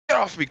Get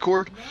off me,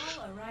 Cord.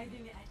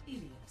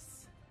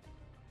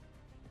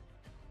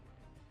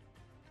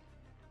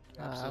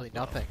 Absolutely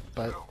nothing,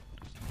 but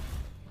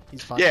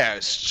he's fine. Yeah,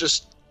 it's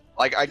just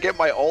like I get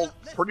my ult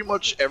pretty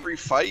much every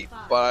fight,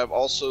 but I'm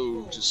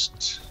also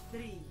just.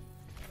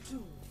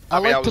 I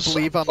mean, like to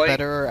believe I'm playing...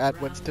 better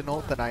at Winston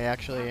ult than I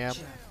actually am.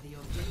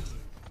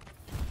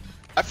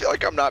 I feel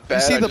like I'm not bad.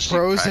 You see I the just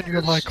pros and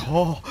you're like,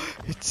 oh,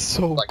 it's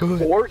so like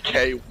good.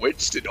 4K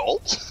Winston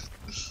ult.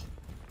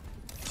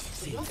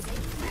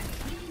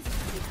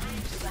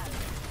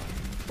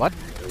 What?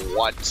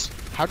 What?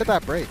 How did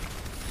that break?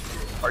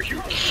 Are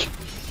you?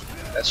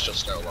 That's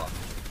just no luck.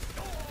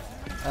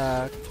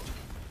 Oh,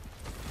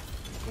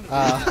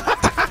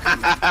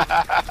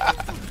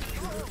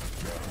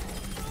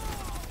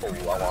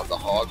 I want the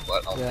hog,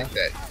 but I'll take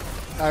that.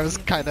 I was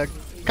kind of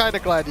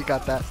glad you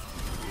got that.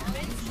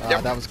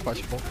 Yep. That was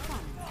questionable.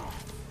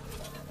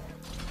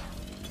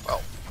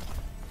 Well,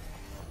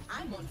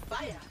 I'm on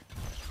fire.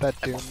 That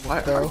Doom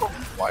though.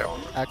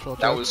 Actual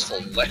that joke. was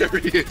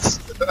hilarious.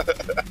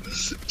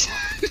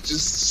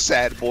 Just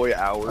sad boy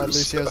hours.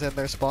 Lucio's in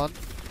their spawn.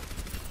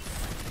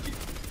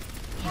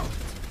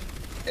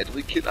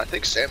 Italy kid, I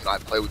think Sam and I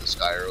played with this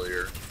guy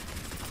earlier.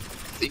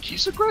 I think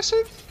he's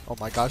aggressive. Oh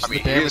my gosh, I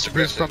mean, the damage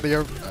boost from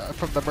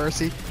the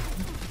Mercy.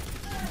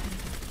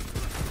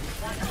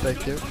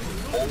 Thank you.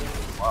 Oh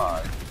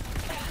my.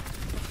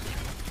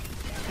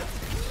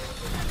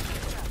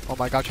 Oh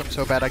my gosh, I'm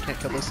so bad I can't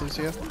kill this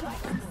Lucio.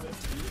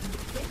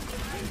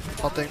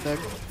 Hunting the...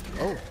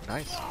 Oh,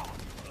 nice.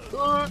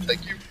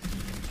 Thank you.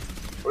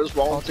 What is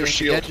wrong with your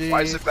shield? Genji.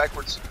 Why is it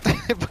backwards?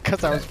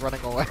 Because I was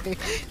running away.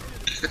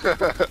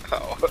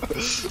 Oh.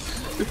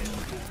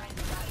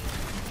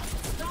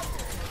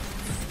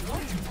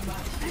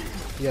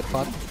 He had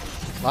fun.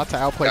 Lots of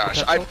outplay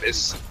Gosh,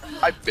 potential.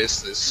 I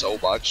miss this so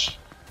much.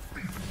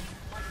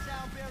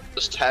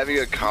 Just having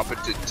a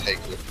competent tank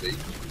with me.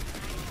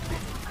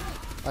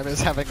 I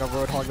miss having a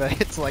Roadhog that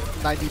hits like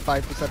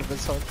 95% of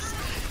his hooks.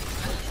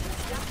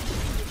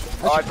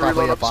 I should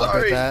probably have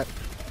bonded that.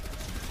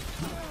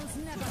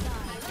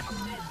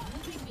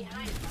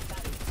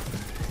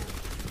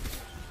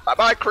 Bye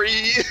bye,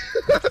 Cree!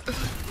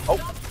 Oh.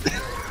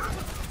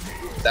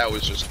 That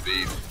was just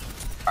me.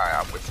 Alright,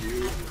 I'm with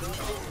you.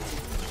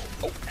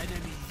 Oh.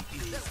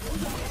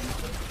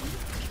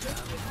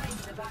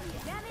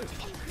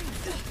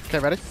 Okay,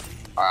 ready?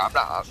 Alright, I'm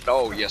not.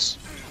 No, yes.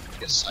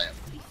 Yes, I am.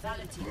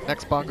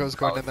 Next bongo's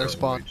going in their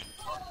spawn.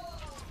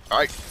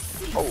 Alright.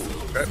 Oh,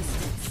 okay.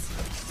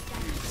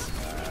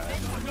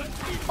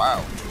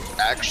 Wow.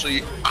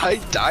 Actually, I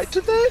died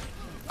to that?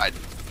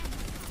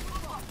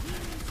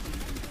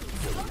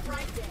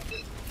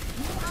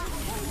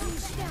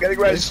 Getting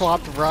ready. They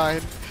swapped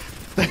Ryan.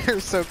 They're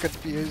so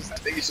confused. I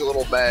think he's a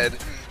little mad.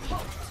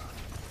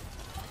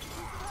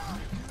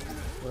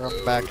 Where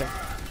I'm backing.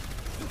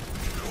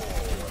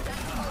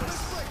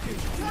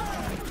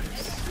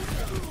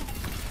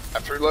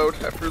 After reload,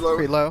 after reload.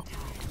 Pretty low.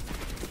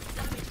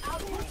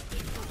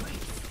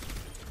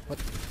 What?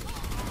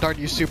 Darn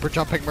you, super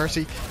jumping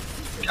Mercy.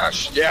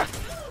 Gosh, yeah.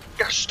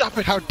 Gosh, stop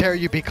it. How dare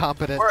you be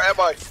competent? Where am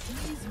I?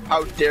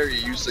 How dare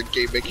you use the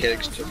game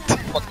mechanics to...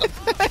 What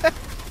the...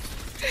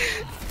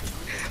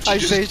 I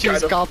say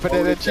she's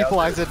competent and she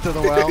flies into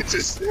the well.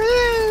 Just...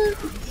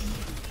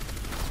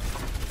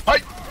 Hi!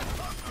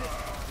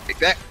 Take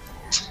that.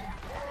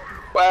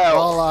 Wow.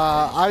 Well,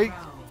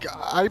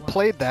 I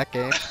played that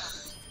game.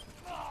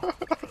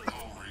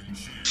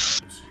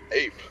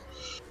 Ape.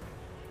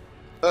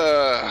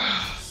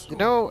 You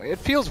know, it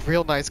feels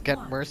real nice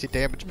getting Mercy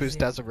damage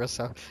boost as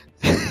Orisa.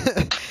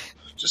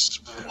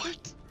 Just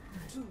what?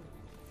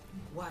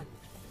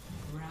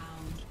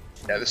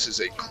 Yeah, this is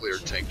a clear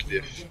tank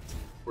diff.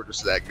 We're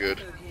just that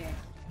good.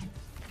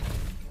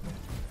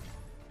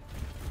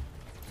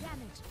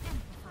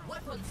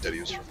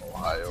 Daddy from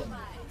Ohio.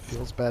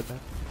 Feels bad, man.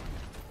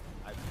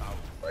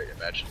 Right,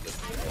 imagine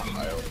living in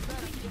Ohio.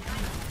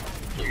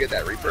 Can you get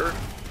that Reaper?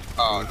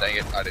 Oh, dang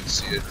it, I didn't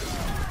see it.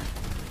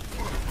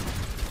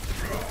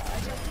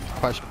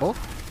 Questionable.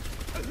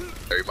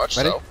 Very much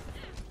Ready? so.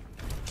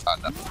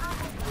 No.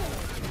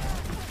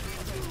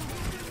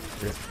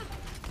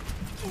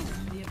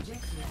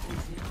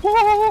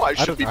 Whoa, I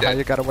should be dead. I don't know how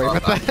you got away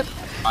with that.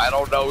 I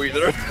don't know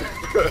either.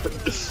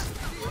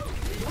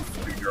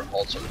 Your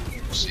ults are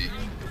juicy.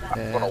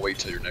 I'm gonna wait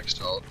till your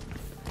next ult.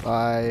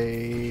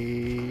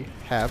 I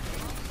have.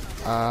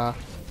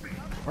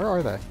 Where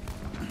are they?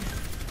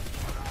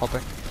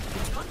 Helping.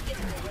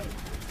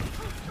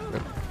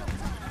 Good.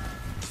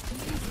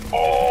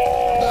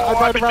 Oh,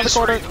 I'm right around the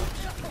corner.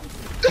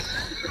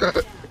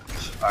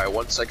 Alright,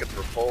 1 second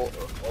for full.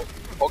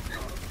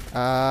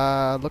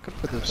 Looking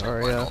for this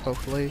Zarya,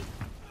 hopefully.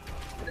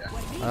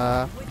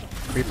 Yeah.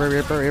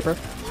 Reaper.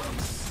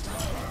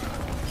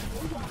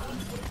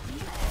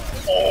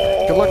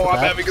 Oh, Good luck with I'm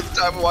that. having a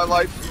time of my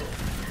life.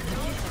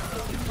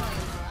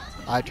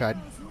 I tried.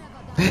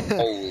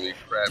 Holy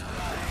crap.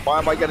 Why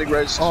am I getting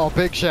res? Oh,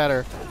 big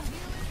shatter.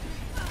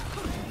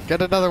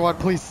 Get another one,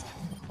 please.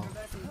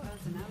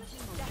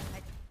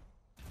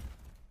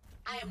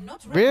 I am not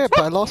Rip,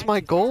 I lost my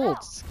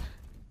golds.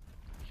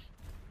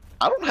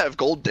 I don't have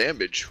gold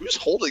damage. Who's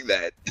holding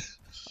that?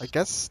 I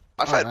guess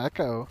I've had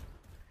Echo.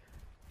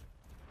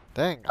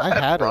 Dang, I've I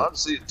had it.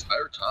 bronze the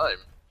entire time.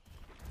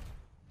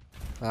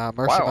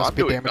 Mercy Wow, must I'm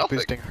be doing damage nothing.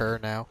 boosting her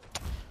now.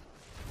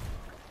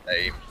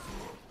 Hey,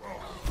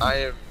 I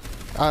am.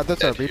 That's a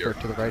Dead Reaper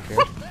here. to the right here.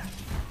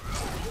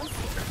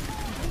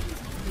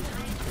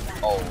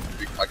 Oh,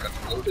 I got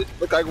loaded.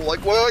 Look, I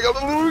like well, I got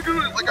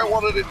like I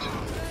wanted it to.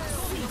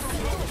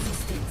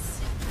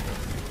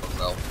 Oh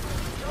no!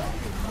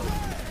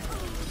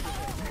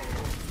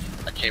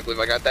 I can't believe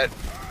I got that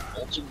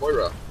ultimate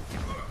Moira.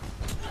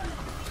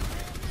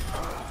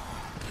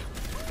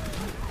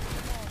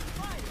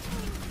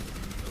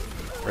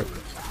 Rip.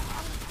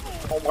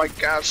 Oh my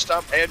gosh!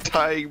 Stop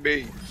anti-ing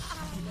me.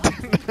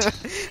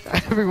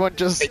 Everyone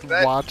just Take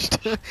that. watched.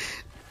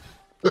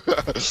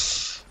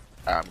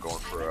 I'm going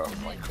for a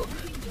flank hook.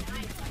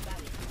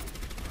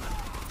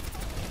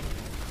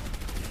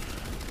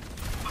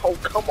 Oh,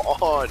 come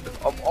on!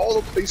 Of all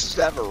the places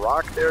to have a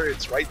rock there,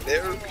 it's right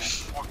there.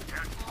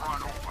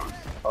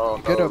 Oh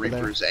Good no, over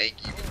there. Reaper's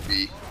anky with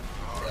me.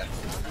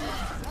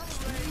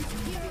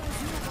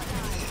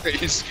 Yeah.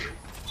 He's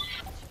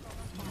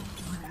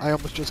I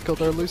almost just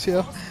killed our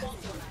Lucio.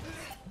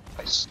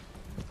 nice.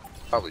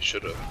 Probably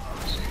should have.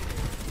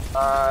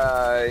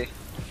 I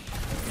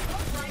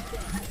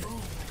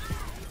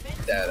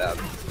that out.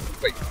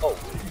 Wait, oh.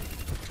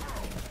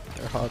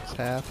 Their hog's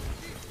half.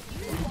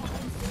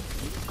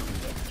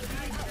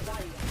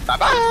 Bye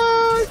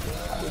bye!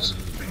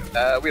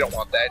 We don't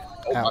want that.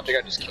 Oh, I Ouch. think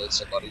I just killed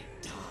somebody.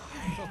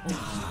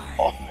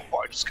 Oh,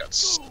 I just got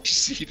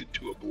seeded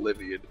to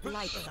oblivion.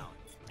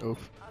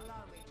 Oof.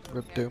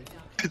 Rip Doom.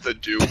 The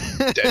Doom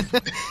dead.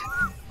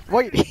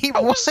 Wait, he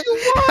Oh, won? so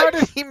what? How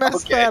did he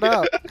mess Okay. that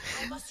up?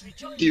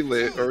 He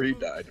lit or he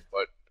died,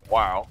 but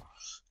wow.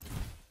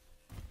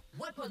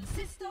 Weapon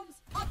systems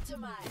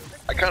optimized.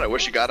 I kind of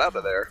wish he got out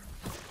of there.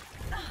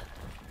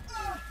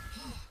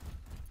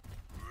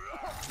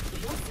 For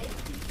your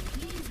safety,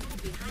 please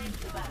move behind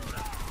the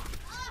barrier.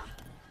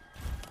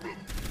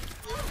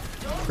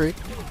 Free.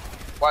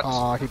 What?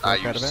 Aw, he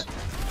broke out of it.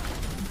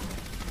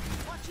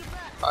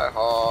 Hi,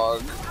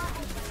 hog.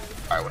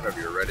 Alright, whenever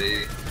you're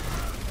ready.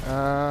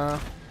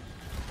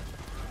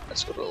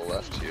 Let's go to the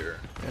left here.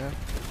 Yeah.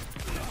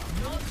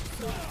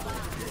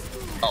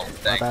 Oh,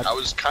 dang. bad. I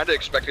was kind of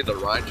expecting the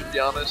Rhine, to be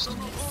honest.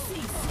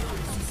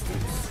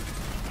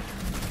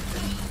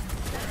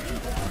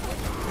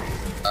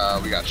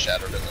 We got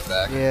shattered in the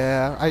back.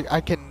 Yeah,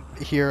 I can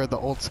hear the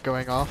ults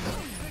going off.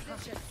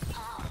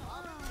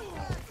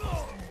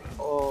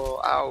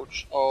 Oh,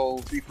 ouch.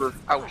 Oh, Reaper.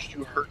 Ouch,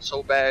 you hurt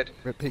so bad.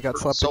 Rip, he got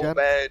Hurt slapped so again.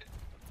 bad.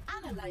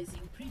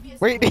 Analyzing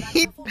previous Wait, combat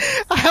he...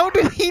 performance. How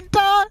did he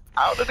die?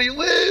 How did he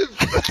live?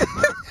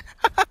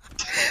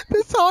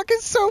 This hog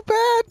is so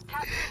bad.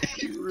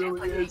 He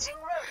really is.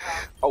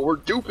 Oh, we're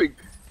duping.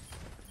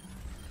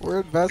 We're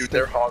Dude, invested.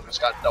 their hog has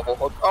got double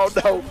hook. Oh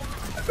no,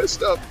 I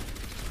messed up.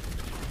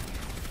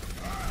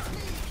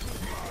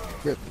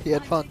 Rip, he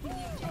had fun.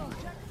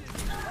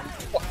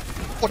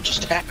 What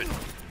just happened?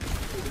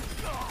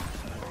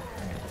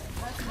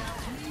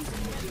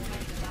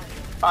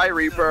 Hi,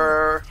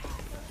 Reaper.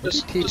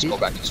 Just go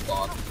back to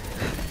spawn.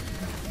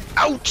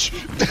 Ouch!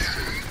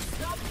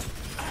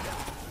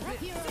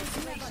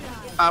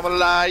 I'm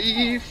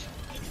alive.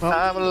 Well,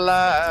 I'm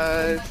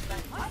alive.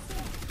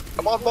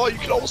 Come on, boy, you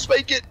can almost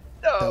make it.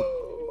 No,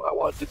 I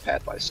wanted to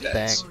pad my dang,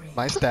 stats.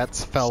 my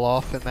stats fell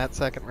off in that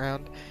second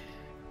round.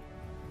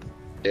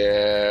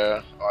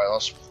 Yeah, I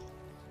lost.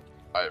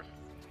 I've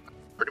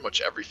pretty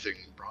much everything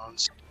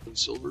bronze and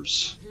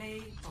silvers.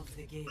 Play of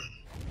the game.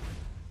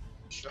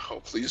 Oh,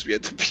 please be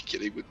at the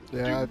beginning with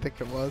Yeah, I Doom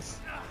think it was.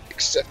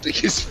 accepting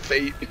his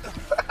fate.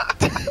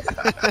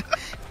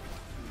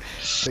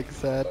 Big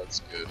sad. That's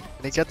good.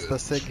 And he gets the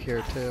sig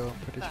here too, I'm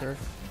pretty sure.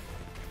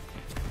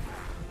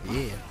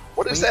 Yeah.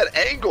 What is that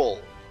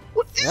angle?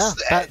 What is Yeah,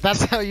 that?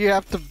 that's how you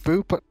have to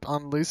boop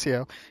on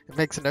Lucio. It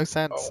makes no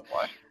sense. Oh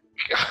my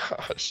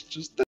gosh, just